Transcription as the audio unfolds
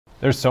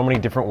There's so many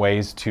different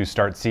ways to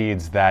start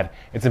seeds that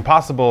it's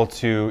impossible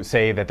to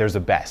say that there's a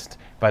best,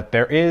 but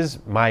there is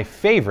my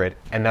favorite,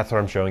 and that's what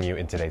I'm showing you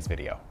in today's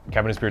video.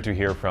 Kevin Espiritu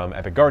here from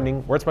Epic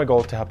Gardening, where it's my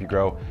goal to help you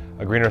grow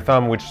a greener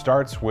thumb, which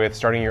starts with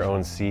starting your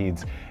own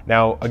seeds.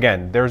 Now,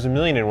 again, there's a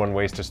million and one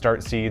ways to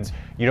start seeds.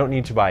 You don't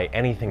need to buy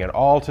anything at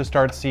all to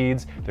start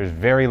seeds. There's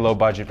very low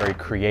budget, very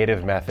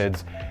creative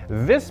methods.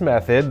 This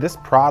method, this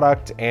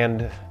product,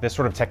 and this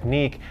sort of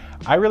technique,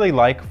 I really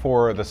like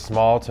for the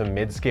small to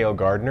mid-scale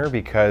gardener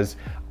because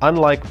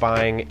unlike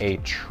buying a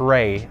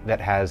tray that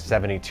has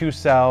 72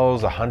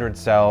 cells, 100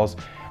 cells,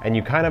 and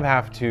you kind of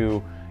have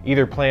to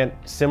either plant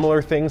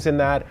similar things in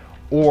that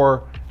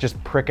or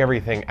just prick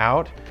everything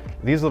out,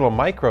 these little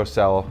micro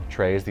cell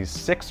trays, these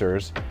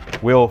sixers,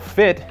 will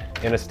fit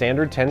in a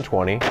standard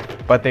 1020,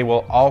 but they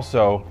will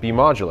also be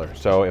modular.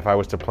 So if I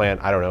was to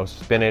plant, I don't know,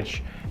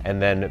 spinach, and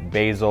then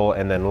basil,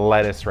 and then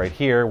lettuce right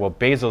here, well,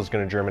 basil is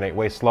gonna germinate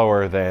way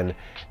slower than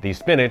the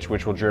spinach,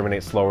 which will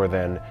germinate slower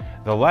than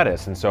the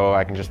lettuce. And so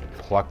I can just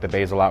pluck the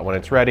basil out when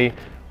it's ready,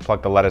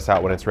 pluck the lettuce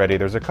out when it's ready.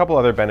 There's a couple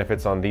other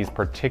benefits on these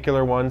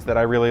particular ones that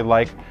I really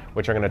like,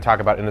 which I'm gonna talk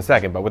about in a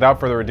second. But without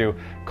further ado,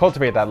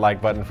 cultivate that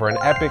like button for an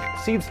epic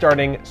seed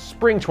starting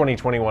spring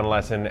 2021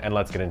 lesson, and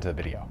let's get into the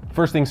video.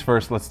 First things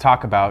first, let's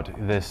talk about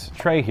this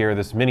tray here,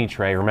 this mini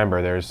tray.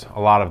 Remember, there's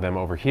a lot of them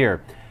over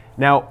here.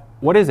 Now,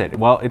 what is it?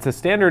 Well, it's a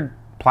standard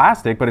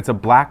plastic, but it's a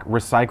black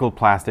recycled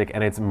plastic,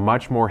 and it's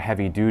much more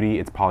heavy duty.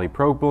 It's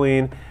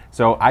polypropylene,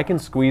 so I can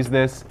squeeze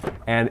this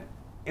and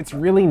it's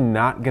really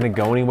not gonna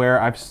go anywhere.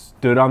 I've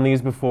stood on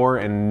these before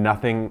and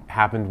nothing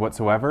happened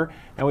whatsoever.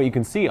 And what you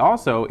can see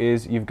also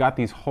is you've got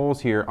these holes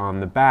here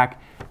on the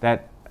back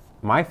that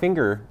my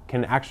finger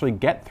can actually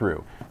get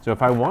through. So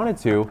if I wanted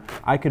to,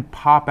 I could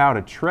pop out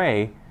a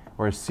tray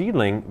or a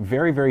seedling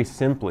very, very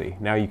simply.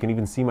 Now you can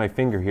even see my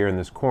finger here in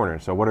this corner.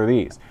 So what are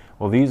these?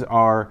 Well, these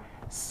are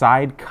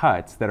side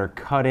cuts that are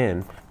cut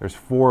in. There's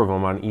 4 of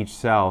them on each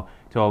cell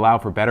to allow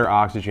for better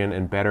oxygen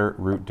and better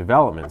root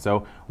development.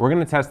 So we're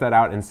gonna test that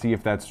out and see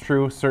if that's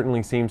true.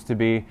 Certainly seems to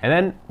be. And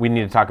then we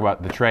need to talk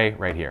about the tray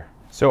right here.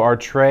 So our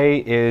tray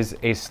is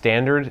a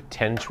standard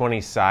 1020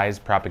 size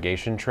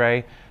propagation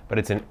tray, but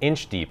it's an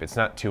inch deep. It's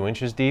not 2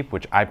 inches deep,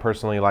 which I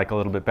personally like a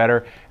little bit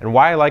better. And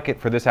why I like it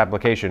for this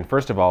application,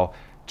 first of all,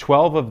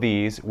 12 of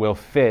these will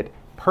fit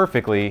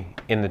perfectly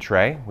in the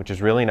tray, which is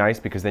really nice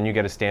because then you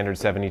get a standard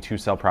 72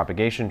 cell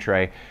propagation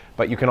tray,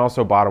 but you can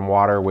also bottom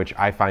water, which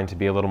I find to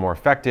be a little more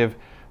effective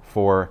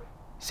for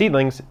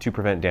seedlings to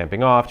prevent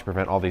damping off, to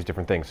prevent all these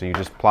different things. So you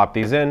just plop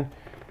these in,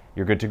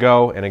 you're good to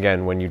go. And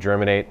again, when you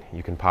germinate,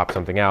 you can pop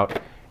something out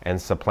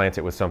and supplant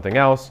it with something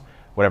else,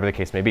 whatever the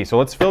case may be. So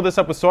let's fill this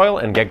up with soil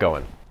and get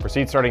going. For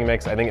seed starting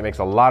mix, I think it makes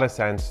a lot of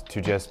sense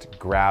to just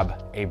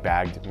grab a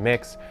bagged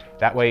mix.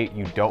 That way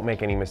you don't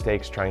make any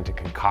mistakes trying to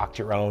concoct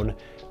your own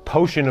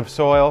potion of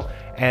soil.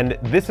 And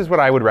this is what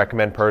I would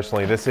recommend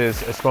personally. This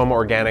is Espoma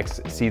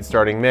Organic's seed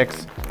starting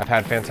mix. I've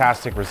had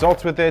fantastic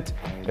results with it.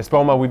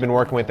 Espoma, we've been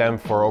working with them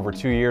for over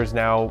 2 years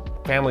now.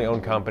 Family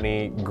owned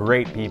company,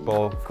 great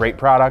people, great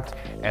product.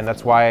 And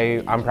that's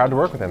why I'm proud to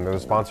work with them. They're the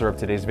sponsor of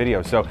today's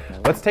video. So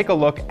let's take a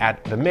look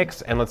at the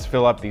mix and let's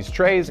fill up these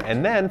trays.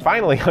 And then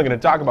finally, I'm gonna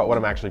talk about what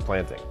I'm actually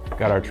planting.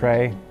 Got our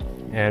tray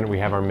and we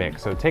have our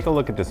mix. So take a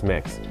look at this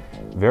mix.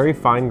 Very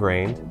fine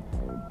grained.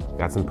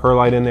 Got some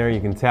perlite in there, you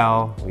can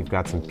tell. We've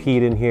got some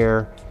peat in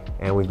here,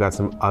 and we've got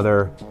some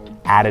other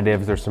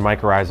additives. There's some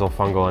mycorrhizal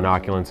fungal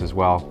inoculants as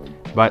well.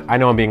 But I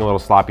know I'm being a little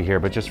sloppy here,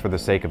 but just for the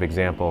sake of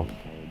example,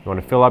 you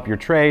want to fill up your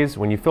trays.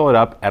 When you fill it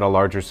up at a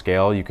larger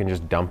scale, you can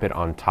just dump it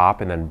on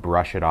top and then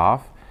brush it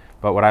off.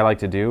 But what I like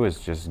to do is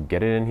just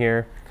get it in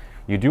here.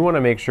 You do want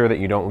to make sure that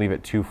you don't leave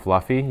it too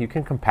fluffy. You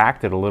can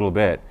compact it a little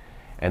bit,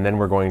 and then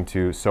we're going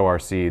to sow our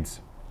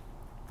seeds,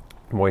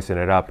 moisten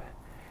it up,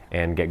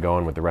 and get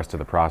going with the rest of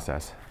the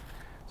process.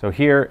 So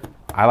here,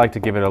 I like to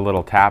give it a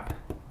little tap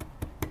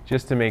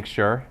just to make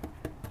sure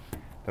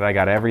that I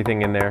got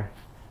everything in there.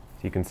 So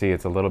you can see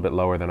it's a little bit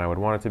lower than I would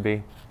want it to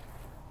be.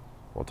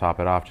 We'll top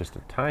it off just a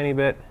tiny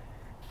bit.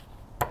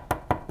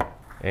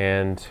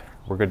 And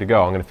we're good to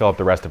go. I'm gonna fill up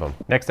the rest of them.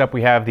 Next up,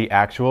 we have the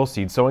actual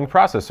seed sowing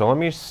process. So let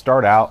me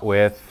start out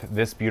with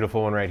this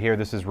beautiful one right here.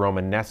 This is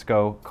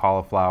Romanesco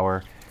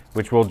Cauliflower,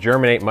 which will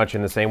germinate much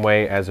in the same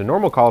way as a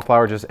normal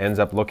cauliflower, just ends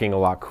up looking a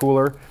lot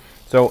cooler.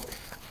 So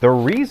the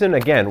reason,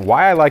 again,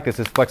 why I like this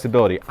is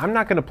flexibility. I'm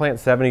not gonna plant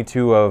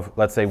 72 of,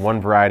 let's say,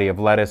 one variety of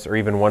lettuce or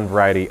even one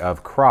variety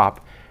of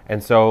crop.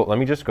 And so let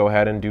me just go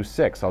ahead and do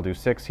 6. I'll do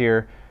 6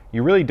 here.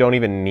 You really don't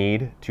even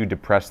need to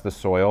depress the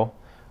soil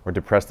or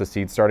depress the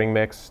seed starting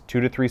mix.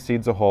 2 to 3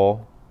 seeds a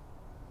hole,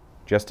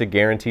 just to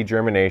guarantee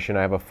germination.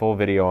 I have a full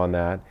video on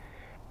that.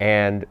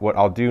 And what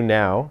I'll do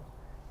now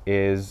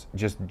is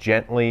just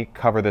gently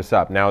cover this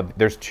up. Now,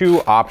 there's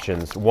 2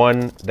 options.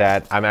 One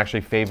that I'm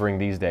actually favoring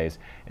these days.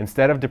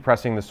 Instead of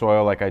depressing the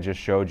soil like I just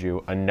showed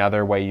you,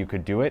 another way you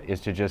could do it is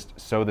to just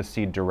sow the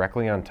seed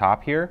directly on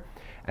top here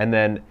and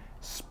then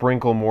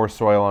sprinkle more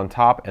soil on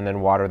top and then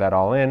water that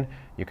all in.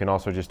 You can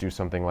also just do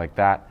something like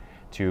that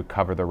to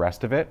cover the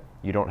rest of it.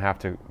 You don't have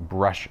to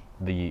brush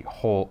the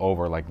hole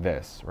over like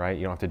this, right?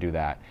 You don't have to do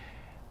that.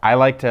 I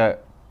like to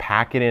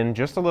pack it in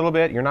just a little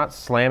bit. You're not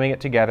slamming it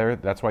together.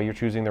 That's why you're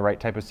choosing the right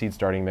type of seed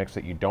starting mix,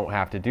 that you don't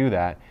have to do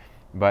that.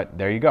 But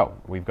there you go.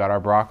 We've got our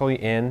broccoli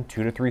in,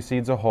 2 to 3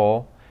 seeds a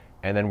hole,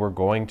 and then we're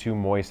going to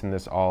moisten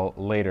this all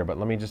later. But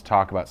let me just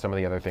talk about some of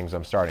the other things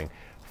I'm starting.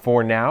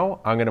 For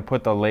now, I'm gonna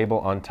put the label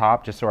on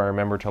top just so I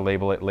remember to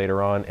label it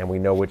later on and we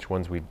know which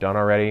ones we've done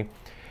already.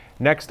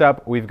 Next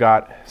up, we've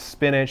got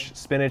spinach.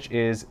 Spinach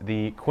is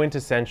the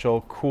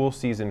quintessential cool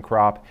season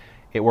crop.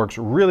 It works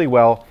really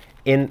well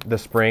in the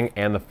spring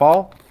and the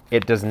fall.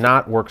 It does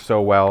not work so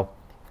well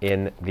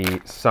in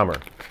the summer.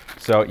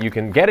 So you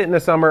can get it in the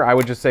summer. I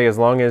would just say as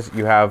long as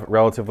you have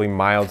relatively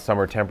mild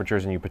summer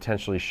temperatures and you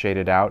potentially shade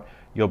it out,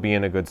 you'll be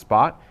in a good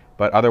spot.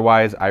 But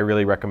otherwise, I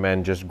really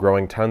recommend just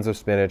growing tons of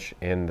spinach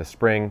in the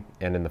spring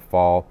and in the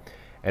fall.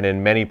 And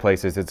in many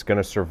places, it's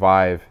gonna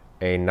survive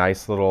a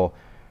nice little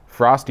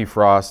frosty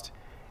frost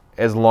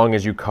as long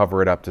as you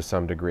cover it up to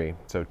some degree.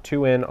 So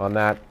 2 in on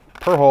that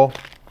per hole,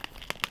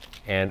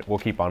 and we'll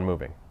keep on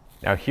moving.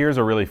 Now here's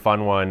a really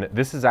fun one.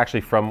 This is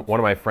actually from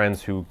one of my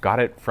friends who got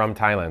it from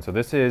Thailand. So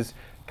this is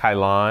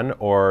Kailaan,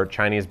 or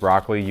Chinese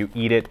broccoli. You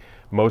eat it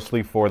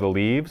mostly for the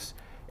leaves.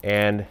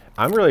 And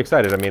I'm really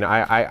excited. I mean,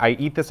 I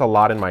eat this a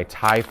lot in my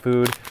Thai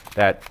food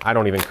that I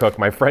don't even cook.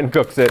 My friend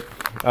cooks it,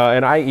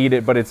 and I eat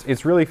it, but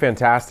it's really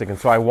fantastic. And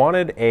so I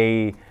wanted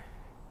a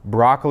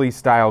broccoli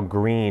style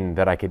green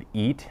that I could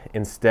eat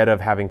instead of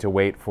having to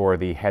wait for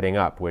the heading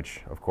up, which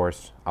of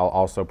course I'll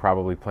also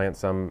probably plant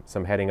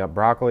some heading up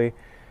broccoli,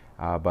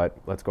 but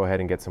let's go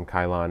ahead and get some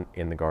Kailaan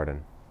in the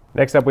garden.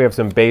 Next up, we have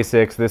some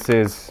basics. This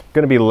is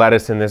gonna be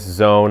lettuce in this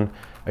zone.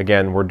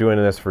 Again, we're doing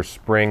this for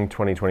spring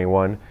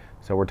 2021.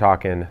 So we're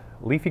talking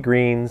leafy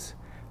greens,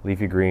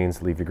 leafy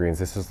greens, leafy greens.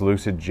 This is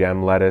Lucid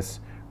Gem Lettuce,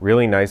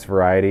 really nice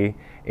variety.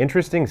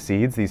 Interesting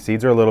seeds. These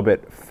seeds are a little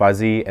bit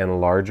fuzzy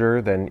and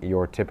larger than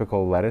your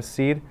typical lettuce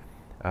seed.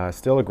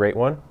 Still a great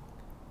one,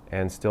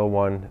 and still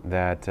one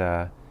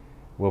that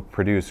will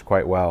produce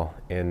quite well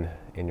in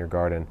your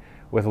garden.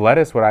 With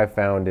lettuce, what I've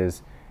found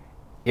is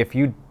if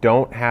you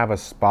don't have a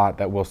spot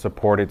that will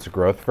support its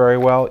growth very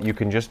well, you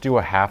can just do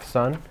a half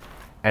sun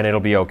and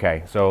it'll be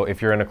okay. So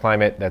if you're in a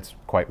climate that's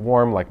quite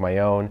warm like my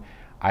own,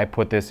 I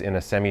put this in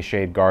a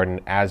semi-shade garden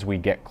as we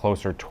get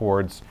closer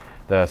towards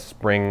the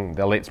spring,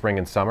 the late spring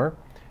and summer,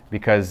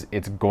 because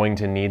it's going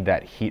to need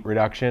that heat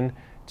reduction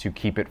to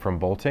keep it from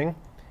bolting,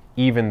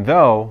 even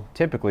though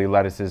typically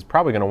lettuce is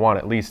probably gonna want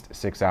at least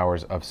 6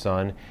 hours of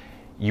sun.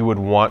 You would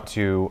want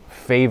to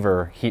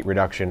favor heat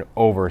reduction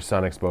over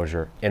sun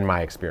exposure in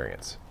my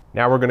experience.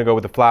 Now we're gonna go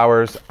with the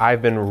flowers.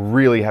 I've been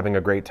really having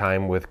a great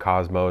time with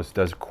Cosmos,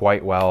 does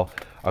quite well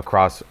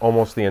across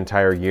almost the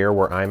entire year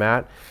where I'm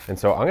at. And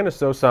so I'm gonna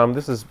sow some.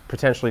 This is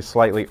potentially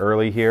slightly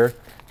early here.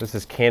 This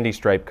is Candy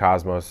Stripe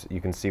Cosmos.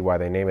 You can see why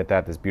they name it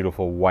that, this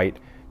beautiful white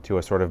to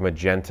a sort of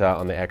magenta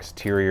on the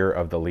exterior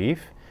of the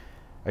leaf.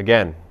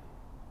 Again,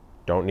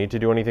 don't need to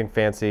do anything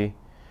fancy.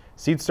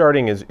 Seed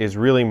starting is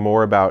really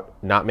more about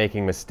not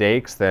making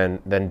mistakes than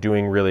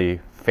doing really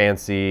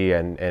fancy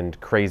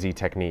and crazy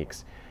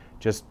techniques.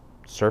 Just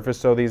surface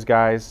sow these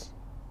guys.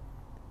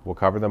 We'll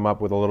cover them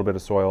up with a little bit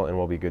of soil and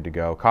we'll be good to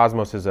go.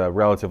 Cosmos is a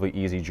relatively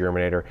easy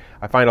germinator.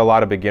 I find a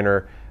lot of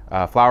beginner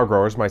flower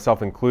growers,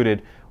 myself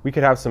included, we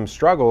could have some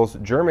struggles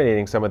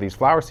germinating some of these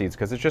flower seeds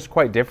because it's just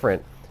quite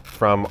different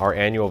from our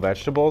annual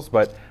vegetables,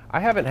 but I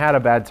haven't had a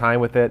bad time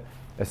with it,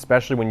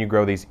 especially when you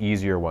grow these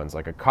easier ones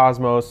like a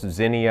Cosmos,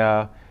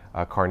 Zinnia,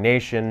 a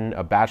Carnation,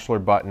 a Bachelor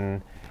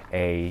Button,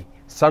 a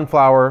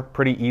Sunflower,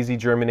 pretty easy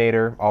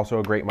germinator, also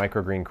a great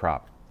microgreen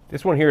crop.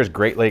 This one here is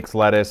Great Lakes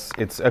lettuce.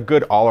 It's a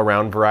good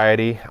all-around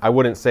variety. I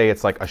wouldn't say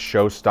it's like a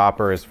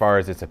showstopper as far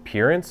as its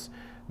appearance,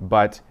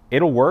 but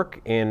it'll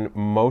work in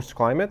most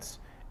climates,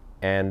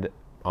 and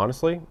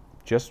honestly,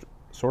 just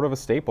sort of a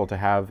staple to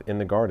have in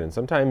the garden.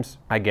 Sometimes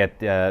I get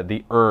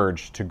the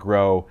urge to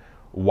grow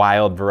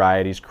wild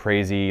varieties,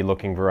 crazy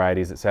looking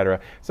varieties, etc.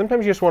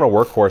 Sometimes you just want a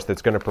workhorse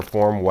that's going to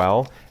perform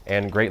well,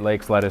 and Great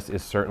Lakes lettuce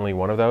is certainly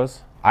one of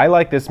those. I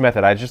like this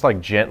method. I just like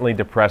gently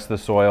depress the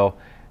soil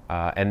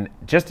and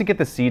just to get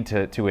the seed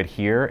to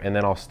adhere, and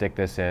then I'll stick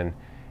this in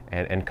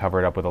and cover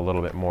it up with a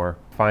little bit more.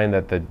 Find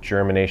that the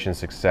germination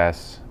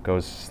success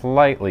goes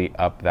slightly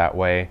up that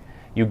way.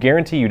 You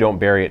guarantee you don't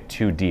bury it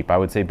too deep. I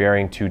would say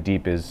burying too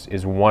deep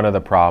is one of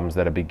the problems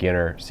that a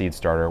beginner seed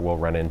starter will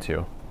run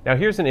into. Now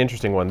here's an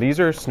interesting one. These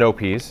are snow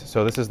peas.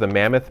 So this is the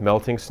Mammoth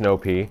melting snow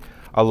pea.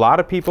 A lot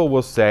of people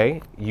will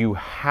say you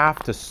have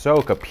to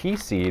soak a pea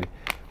seed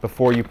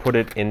before you put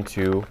it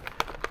into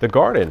the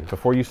garden,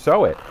 before you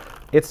sow it.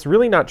 It's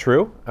really not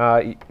true.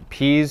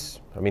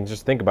 Peas, I mean,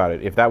 just think about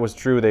it. If that was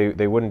true,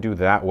 they wouldn't do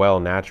that well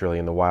naturally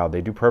in the wild.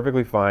 They do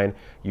perfectly fine.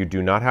 You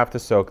do not have to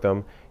soak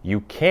them.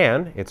 You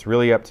can, it's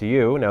really up to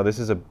you. Now this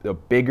is a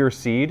bigger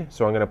seed,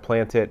 so I'm gonna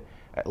plant it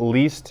at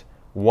least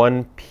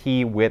 1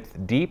 pea width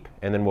deep,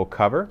 and then we'll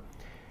cover.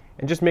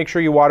 And just make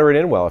sure you water it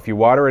in well. If you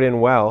water it in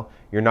well,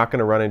 you're not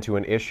gonna run into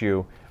an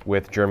issue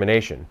with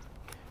germination.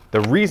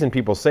 The reason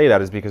people say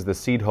that is because the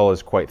seed hull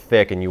is quite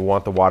thick and you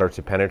want the water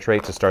to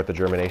penetrate to start the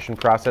germination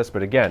process.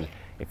 But again,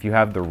 if you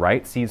have the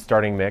right seed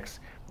starting mix,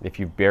 if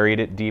you've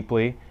buried it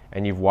deeply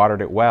and you've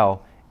watered it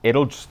well,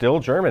 it'll still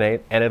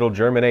germinate, and it'll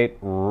germinate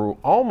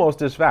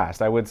almost as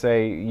fast. I would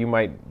say you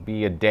might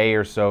be a day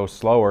or so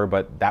slower,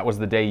 but that was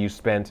the day you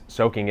spent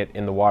soaking it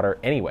in the water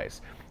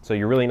anyways. So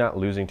you're really not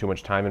losing too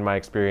much time in my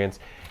experience,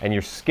 and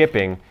you're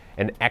skipping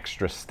an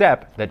extra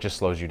step that just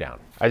slows you down.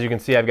 As you can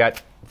see, I've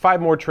got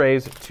 5 more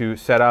trays to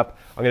set up.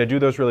 I'm gonna do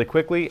those really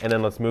quickly, and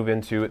then let's move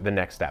into the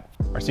next step.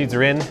 Our seeds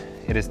are in.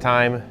 It is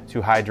time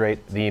to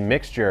hydrate the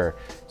mixture.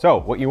 So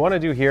what you wanna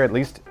do here, at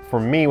least for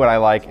me, what I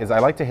like is I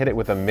like to hit it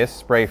with a mist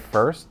spray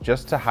first,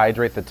 just to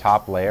hydrate the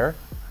top layer.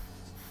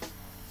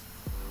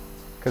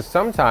 Because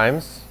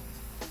sometimes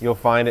you'll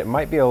find it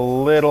might be a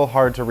little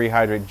hard to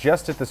rehydrate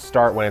just at the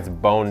start when it's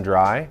bone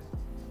dry.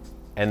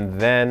 And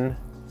then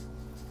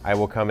I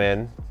will come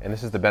in, and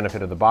this is the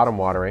benefit of the bottom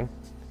watering.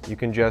 You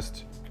can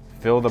just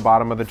fill the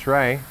bottom of the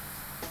tray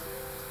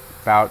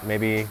about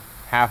maybe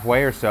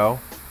halfway or so.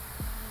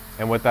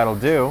 And what that'll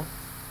do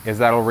is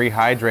that'll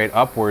rehydrate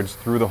upwards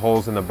through the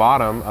holes in the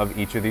bottom of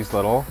each of these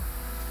little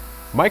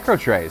micro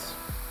trays.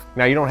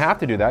 Now you don't have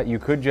to do that. You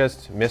could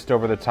just mist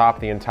over the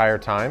top the entire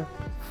time.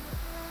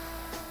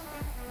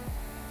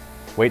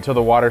 Wait till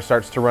the water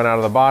starts to run out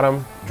of the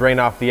bottom, drain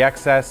off the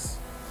excess,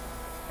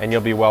 and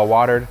you'll be well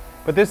watered.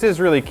 But this is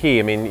really key.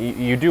 I mean,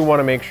 you do want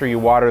to make sure you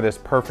water this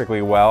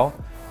perfectly well,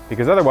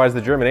 because otherwise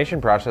the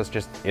germination process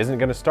just isn't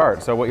going to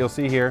start. So what you'll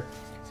see here,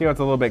 see how it's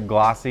a little bit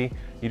glossy?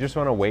 You just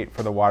want to wait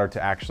for the water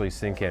to actually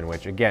sink in,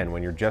 which again,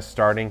 when you're just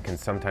starting, can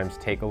sometimes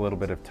take a little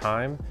bit of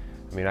time.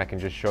 I mean, I can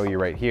just show you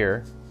right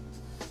here.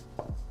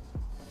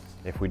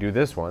 If we do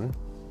this one,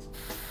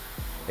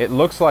 it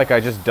looks like I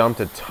just dumped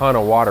a ton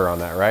of water on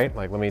that, right?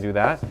 Like, let me do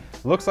that.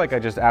 It looks like I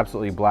just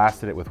absolutely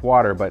blasted it with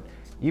water, but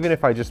even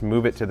if I just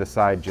move it to the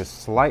side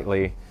just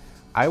slightly,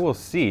 I will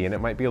see, and it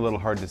might be a little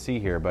hard to see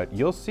here, but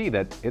you'll see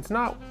that it's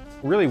not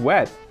really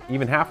wet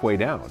even halfway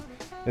down.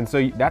 And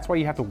so that's why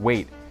you have to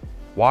wait.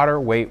 Water,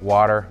 wait,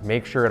 water,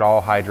 make sure it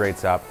all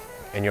hydrates up,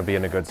 and you'll be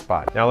in a good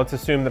spot. Now let's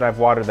assume that I've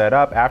watered that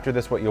up. After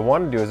this, what you'll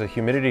want to do is a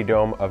humidity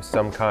dome of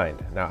some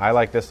kind. Now I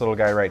like this little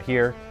guy right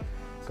here.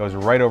 Goes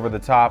right over the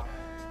top,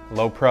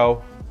 low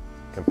pro,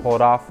 can pull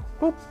it off,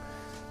 boop.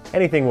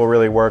 Anything will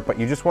really work, but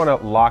you just want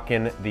to lock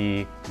in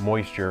the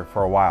moisture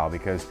for a while,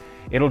 because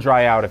it'll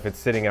dry out if it's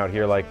sitting out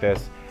here like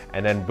this,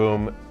 and then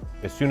boom,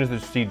 as soon as the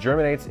seed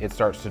germinates, it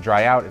starts to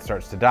dry out, it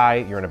starts to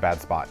die, you're in a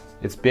bad spot.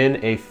 It's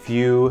been a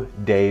few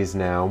days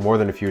now, more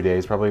than a few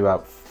days, probably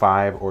about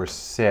 5 or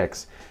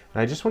 6.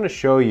 And I just want to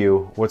show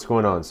you what's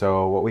going on.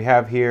 So what we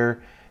have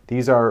here,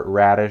 these are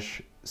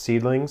radish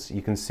seedlings.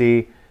 You can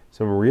see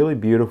some really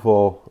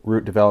beautiful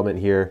root development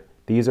here.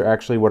 These are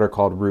actually what are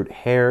called root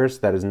hairs.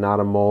 That is not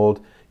a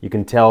mold. You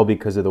can tell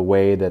because of the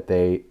way that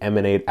they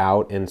emanate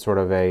out in sort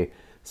of a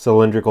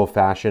cylindrical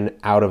fashion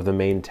out of the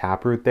main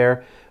taproot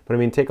there. But I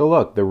mean, take a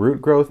look. The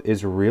root growth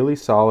is really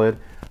solid.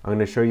 I'm going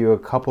to show you a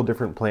couple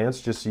different plants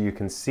just so you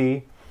can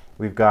see.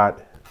 We've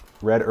got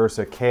red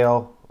Ursa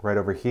kale right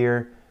over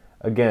here.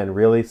 Again,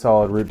 really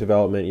solid root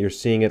development. You're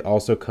seeing it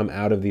also come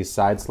out of these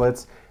side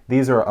slits.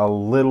 These are a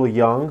little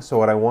young, so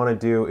what I want to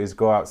do is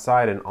go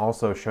outside and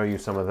also show you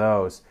some of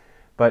those.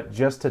 But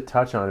just to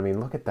touch on, I mean,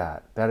 look at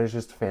that. That is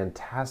just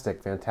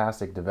fantastic,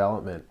 fantastic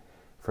development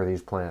for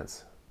these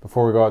plants.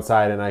 Before we go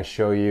outside and I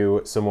show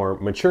you some more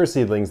mature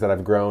seedlings that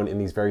I've grown in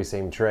these very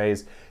same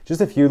trays, just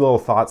a few little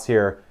thoughts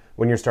here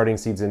when you're starting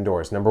seeds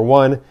indoors. Number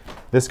one,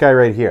 this guy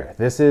right here.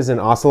 This is an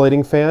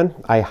oscillating fan.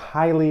 I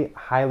highly,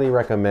 highly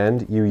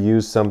recommend you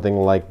use something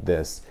like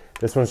this.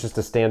 This one's just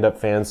a stand-up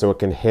fan, so it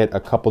can hit a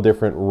couple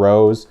different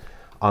rows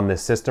on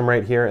this system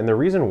right here. And the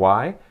reason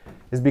why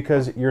is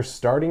because you're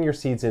starting your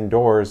seeds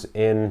indoors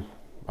in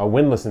a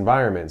windless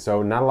environment,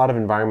 so not a lot of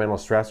environmental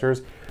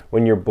stressors.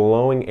 When you're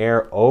blowing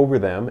air over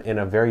them in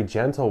a very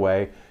gentle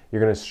way,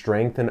 you're going to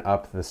strengthen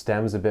up the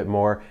stems a bit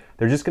more.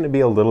 They're just going to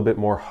be a little bit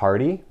more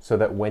hardy, so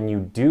that when you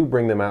do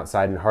bring them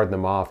outside and harden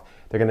them off,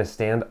 they're going to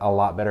stand a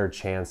lot better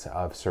chance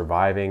of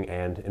surviving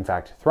and, in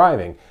fact,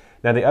 thriving.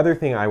 Now, the other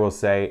thing I will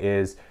say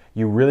is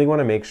you really want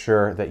to make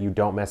sure that you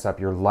don't mess up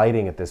your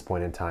lighting at this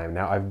point in time.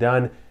 Now, I've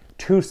done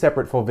 2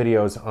 separate full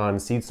videos on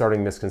seed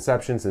starting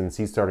misconceptions and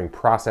seed starting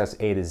process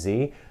A to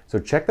Z, so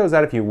check those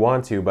out if you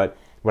want to. But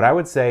what I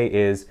would say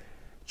is,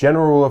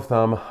 general rule of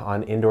thumb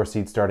on indoor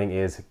seed starting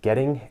is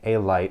getting a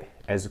light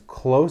as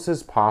close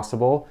as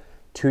possible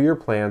to your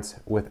plants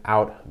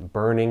without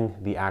burning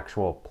the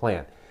actual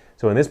plant.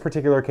 So in this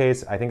particular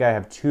case, I think I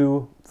have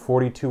 2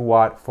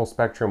 42-watt full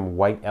spectrum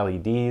white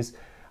LEDs.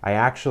 I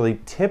actually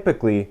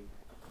typically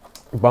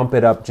bump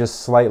it up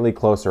just slightly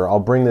closer. I'll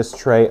bring this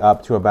tray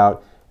up to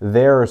about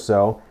there or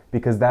so,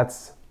 because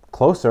that's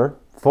closer,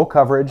 full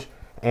coverage,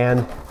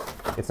 and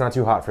it's not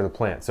too hot for the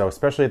plant. So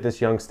especially at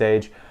this young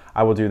stage,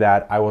 I will do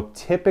that. I will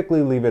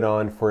typically leave it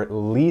on for at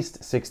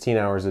least 16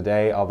 hours a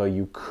day, although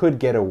you could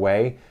get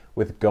away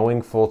with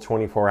going full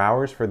 24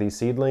 hours for these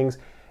seedlings.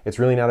 it's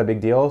really not a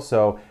big deal.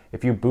 So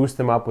if you boost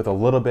them up with a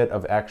little bit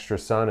of extra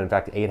sun, in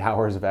fact, 8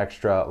 hours of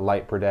extra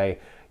light per day,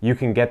 you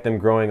can get them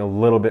growing a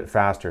little bit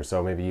faster.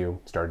 So maybe you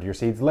started your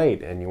seeds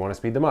late and you want to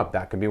speed them up.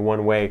 That could be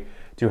one way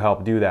to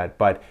help do that.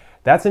 But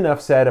that's enough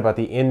said about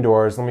the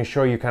indoors. Let me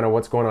show you kind of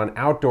what's going on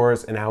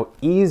outdoors and how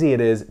easy it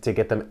is to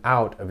get them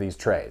out of these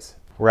trays.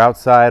 We're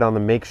outside on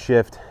the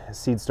makeshift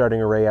seed starting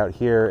array out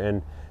here,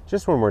 and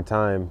just one more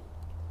time,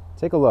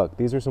 take a look.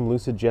 These are some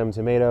Lucid Gem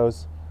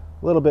tomatoes,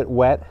 a little bit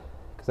wet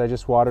because I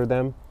just watered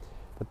them,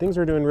 but things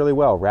are doing really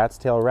well. Rat's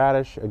tail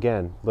radish,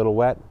 again, a little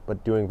wet,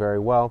 but doing very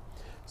well.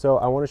 So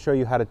I want to show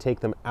you how to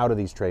take them out of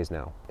these trays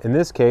now. In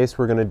this case,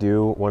 we're going to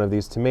do one of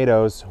these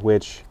tomatoes,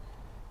 which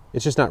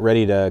it's just not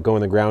ready to go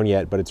in the ground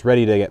yet, but it's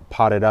ready to get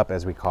potted up,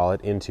 as we call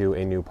it, into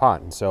a new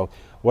pot. And so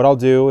what I'll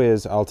do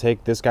is I'll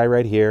take this guy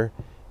right here,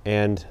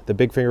 and the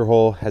big finger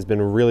hole has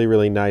been really,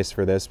 really nice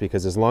for this,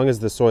 because as long as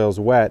the soil's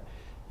wet,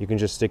 you can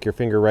just stick your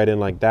finger right in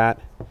like that.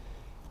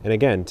 And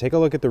again, take a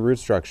look at the root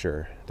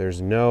structure.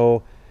 There's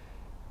no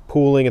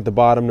pooling at the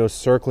bottom, no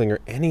circling or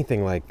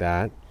anything like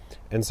that.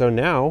 And so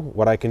now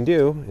what I can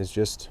do is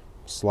just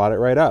slot it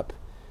right up,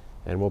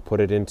 and we'll put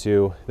it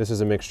into, this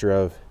is a mixture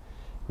of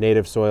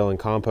native soil and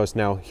compost.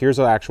 Now here's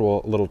an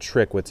actual little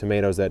trick with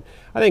tomatoes that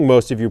I think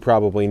most of you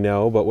probably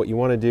know, but what you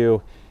want to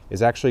do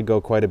is actually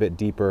go quite a bit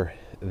deeper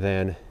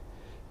than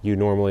you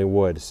normally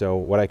would. So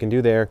what I can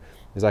do there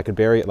is I could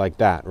bury it like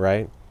that,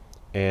 right?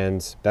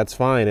 And that's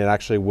fine. It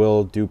actually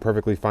will do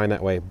perfectly fine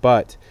that way.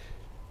 But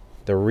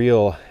the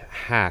real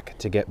hack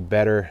to get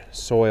better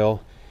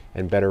soil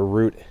and better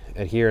root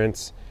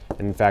adherence,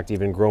 and in fact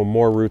even grow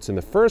more roots in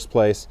the first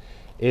place,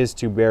 is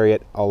to bury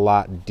it a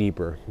lot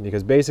deeper,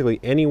 because basically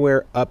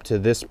anywhere up to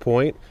this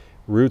point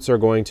roots are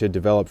going to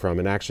develop from,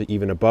 and actually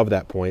even above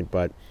that point,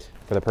 but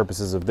for the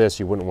purposes of this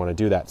you wouldn't want to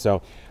do that.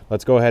 So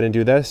let's go ahead and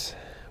do this.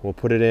 We'll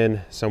put it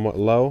in somewhat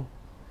low,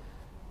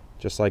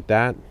 just like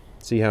that.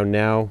 See how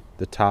now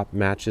the top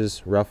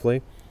matches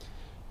roughly,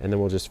 and then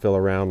we'll just fill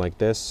around like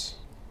this.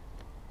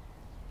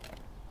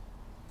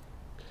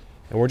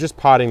 And we're just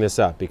potting this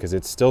up because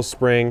it's still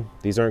spring.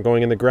 These aren't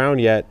going in the ground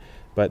yet,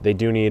 but they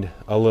do need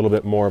a little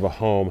bit more of a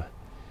home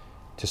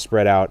to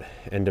spread out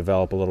and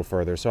develop a little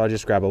further. So I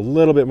just grab a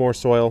little bit more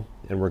soil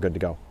and we're good to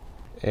go.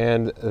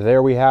 And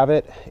there we have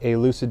it. A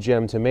Lucid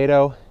Gem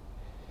tomato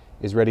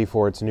is ready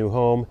for its new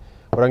home.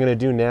 What I'm going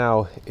to do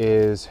now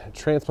is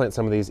transplant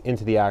some of these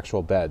into the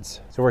actual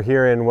beds. So we're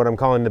here in what I'm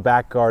calling the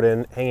back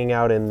garden, hanging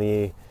out in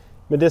the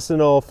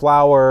medicinal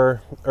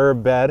flower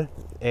herb bed,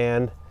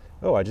 and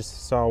oh, I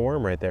just saw a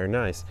worm right there.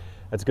 Nice.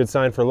 That's a good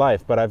sign for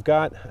life. But I've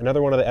got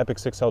another one of the Epic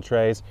 6L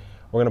trays.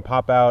 We're going to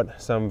pop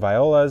out some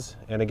violas,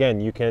 and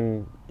again, you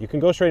can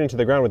go straight into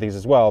the ground with these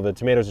as well. The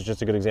tomatoes is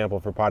just a good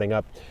example for potting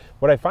up.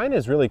 What I find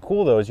is really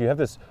cool though is you have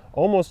this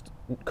almost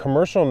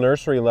commercial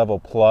nursery level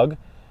plug,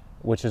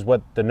 which is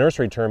what the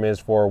nursery term is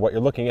for what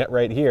you're looking at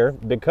right here,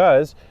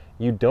 because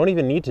you don't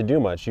even need to do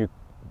much. You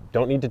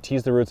don't need to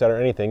tease the roots out or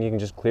anything. You can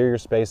just clear your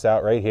space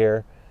out right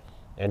here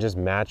and just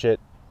match it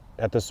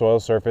at the soil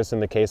surface.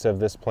 In the case of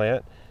this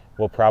plant,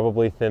 we'll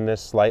probably thin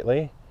this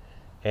slightly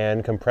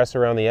and compress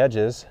around the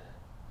edges,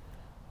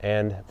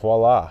 and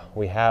voila,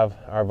 we have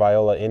our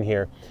viola in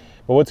here.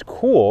 But what's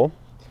cool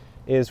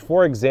is,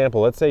 for example,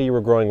 let's say you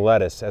were growing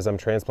lettuce as I'm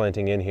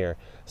transplanting in here.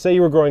 Say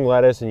you were growing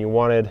lettuce and you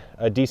wanted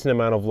a decent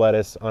amount of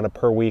lettuce on a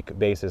per week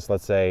basis,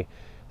 let's say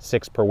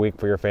 6 per week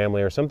for your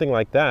family or something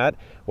like that.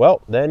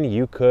 Well, then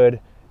you could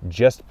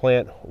just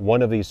plant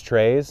one of these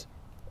trays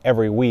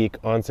every week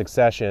on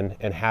succession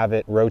and have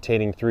it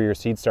rotating through your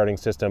seed starting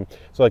system.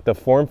 So like the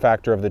form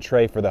factor of the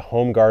tray for the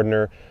home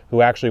gardener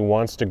who actually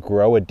wants to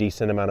grow a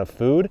decent amount of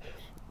food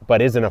but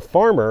isn't a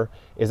farmer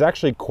is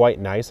actually quite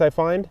nice, I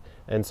find.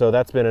 And so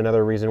that's been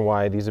another reason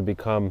why these have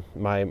become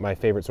my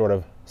favorite sort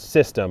of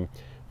system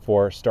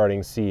for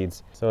starting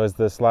seeds. So as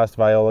this last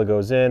viola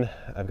goes in,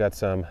 I've got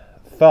some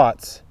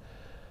thoughts,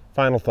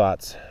 final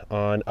thoughts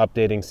on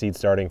updating seed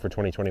starting for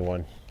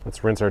 2021.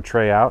 Let's rinse our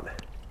tray out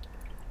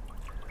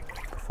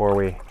before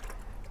we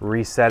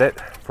reset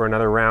it for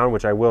another round,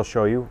 which I will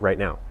show you right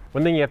now.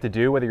 One thing you have to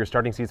do, whether you're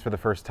starting seeds for the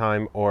first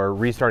time or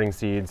restarting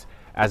seeds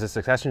as a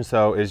succession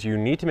sow, is you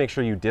need to make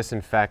sure you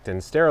disinfect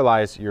and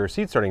sterilize your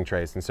seed starting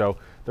trays. And so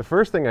the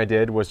first thing I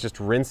did was just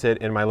rinse it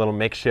in my little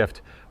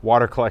makeshift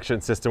water collection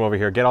system over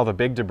here, get all the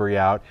big debris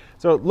out.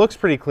 So it looks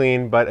pretty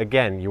clean, but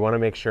again, you want to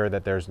make sure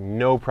that there's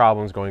no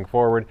problems going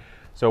forward.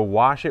 So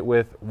wash it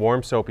with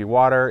warm soapy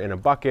water in a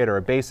bucket or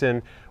a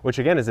basin, which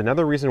again is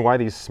another reason why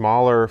these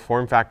smaller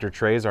form factor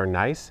trays are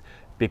nice,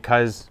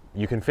 because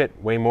you can fit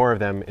way more of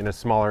them in a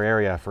smaller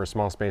area for a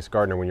small space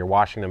gardener when you're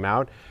washing them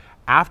out.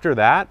 After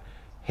that,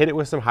 hit it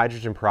with some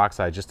hydrogen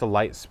peroxide, just a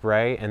light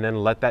spray, and then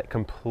let that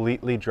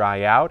completely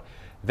dry out.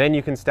 Then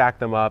you can stack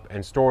them up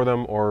and store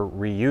them or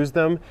reuse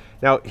them.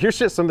 Now, here's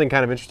just something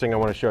kind of interesting I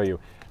want to show you.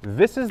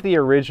 This is the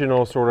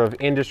original sort of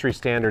industry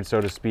standard,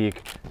 so to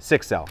speak,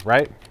 6L,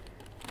 right?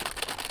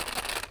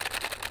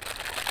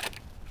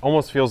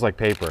 Almost feels like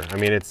paper. I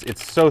mean,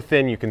 it's so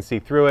thin you can see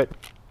through it.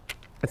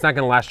 it's not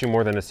gonna last you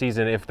more than a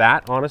season, if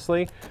that,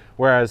 honestly.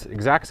 Whereas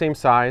exact same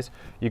size,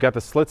 you got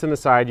the slits in the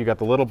side, you got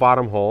the little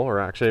bottom hole, or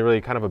actually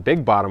really kind of a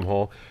big bottom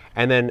hole.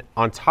 And then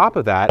on top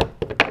of that,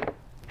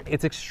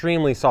 it's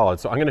extremely solid.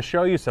 So I'm gonna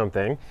show you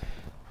something.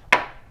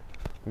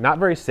 Not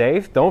very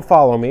safe, don't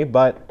follow me,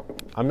 but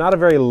I'm not a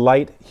very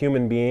light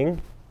human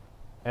being.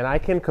 And I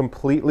can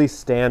completely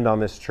stand on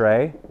this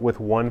tray with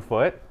 1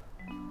 foot.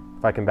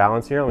 If I can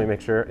balance here, let me make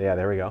sure. Yeah,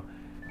 there we go.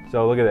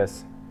 So look at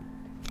this.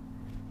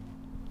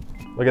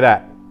 Look at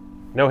that.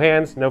 No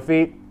hands, no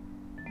feet.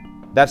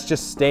 That's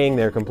just staying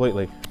there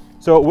completely.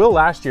 So it will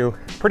last you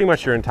pretty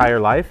much your entire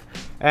life.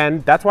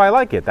 And that's why I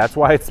like it. That's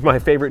why it's my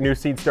favorite new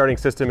seed starting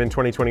system in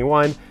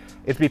 2021.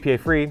 It's BPA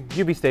free,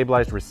 UV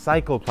stabilized,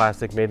 recycled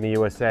plastic made in the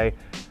USA.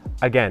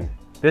 Again,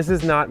 this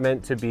is not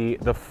meant to be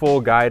the full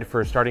guide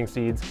for starting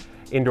seeds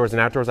indoors and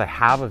outdoors. I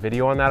have a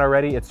video on that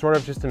already. It's sort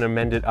of just an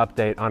amended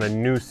update on a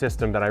new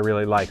system that I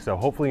really like. So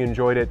hopefully you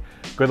enjoyed it.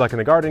 Good luck in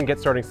the garden, get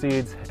starting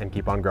seeds, and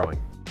keep on growing.